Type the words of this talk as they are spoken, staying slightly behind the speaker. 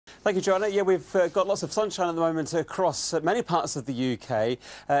Thank you, Joanna. Yeah, we've got lots of sunshine at the moment across many parts of the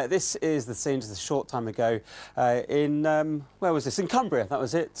UK. This is the scene just a short time ago in, where was this? In Cumbria, that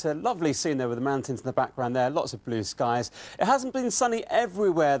was it. Lovely scene there with the mountains in the background there, lots of blue skies. It hasn't been sunny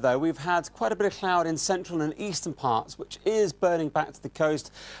everywhere, though. We've had quite a bit of cloud in central and eastern parts, which is burning back to the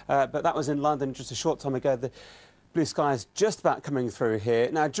coast. But that was in London just a short time ago. The blue skies just about coming through here.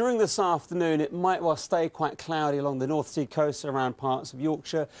 Now, during this afternoon, it might well stay quite cloudy along the North Sea coast around parts of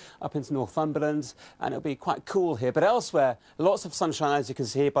Yorkshire, up into Northumberland, and it'll be quite cool here. But elsewhere, lots of sunshine, as you can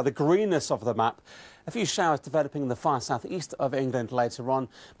see by the greenness of the map. A few showers developing in the far southeast of England later on.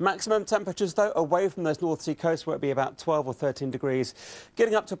 Maximum temperatures, though, away from those North Sea coasts, where it'll be about 12 or 13 degrees,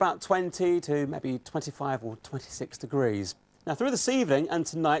 getting up to about 20 to maybe 25 or 26 degrees. Now, through this evening and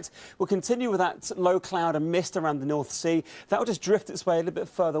tonight, we'll continue with that low cloud and mist around the North Sea. That will just drift its way a little bit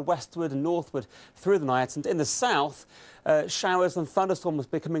further westward and northward through the night. And in the south, showers and thunderstorms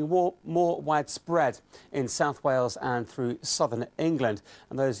becoming more widespread in South Wales and through southern England.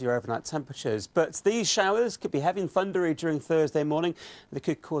 And those are your overnight temperatures. But these showers could be heavy and thundery during Thursday morning. They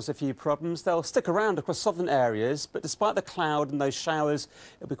could cause a few problems. They'll stick around across southern areas, but despite the cloud and those showers,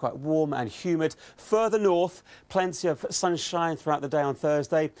 it'll be quite warm and humid. Further north, plenty of sunshine throughout the day on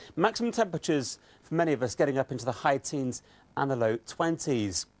Thursday. Maximum temperatures for many of us getting up into the high teens and the low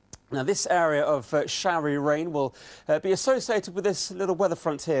 20s. Now, this area of showery rain will be associated with this little weather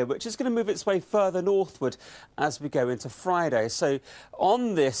front here, which is going to move its way further northward as we go into Friday. So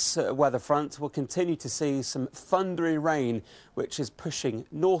on this weather front, we'll continue to see some thundery rain, which is pushing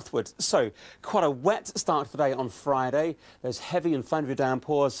northward. So quite a wet start for the day on Friday. There's heavy and thundery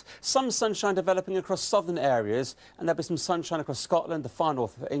downpours, some sunshine developing across southern areas, and there'll be some sunshine across Scotland, the far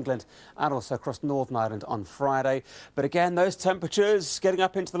north of England, and also across Northern Ireland on Friday. But again, those temperatures getting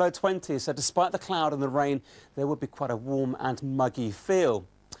up into the low 20s, so despite the cloud and the rain, there will be quite a warm and muggy feel.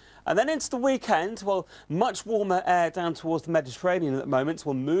 And then into the weekend, well, much warmer air down towards the Mediterranean at the moment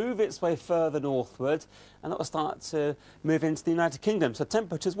will move its way further northward, and that will start to move into the United Kingdom. So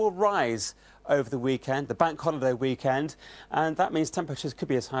temperatures will rise over the weekend, the bank holiday weekend, and that means temperatures could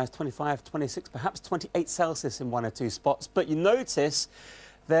be as high as 25, 26, perhaps 28 Celsius in one or two spots. But you notice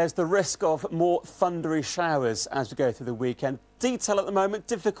there's the risk of more thundery showers as we go through the weekend. Detail at the moment,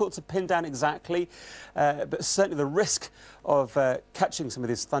 difficult to pin down exactly, but certainly the risk of catching some of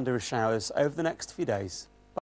these thundery showers over the next few days.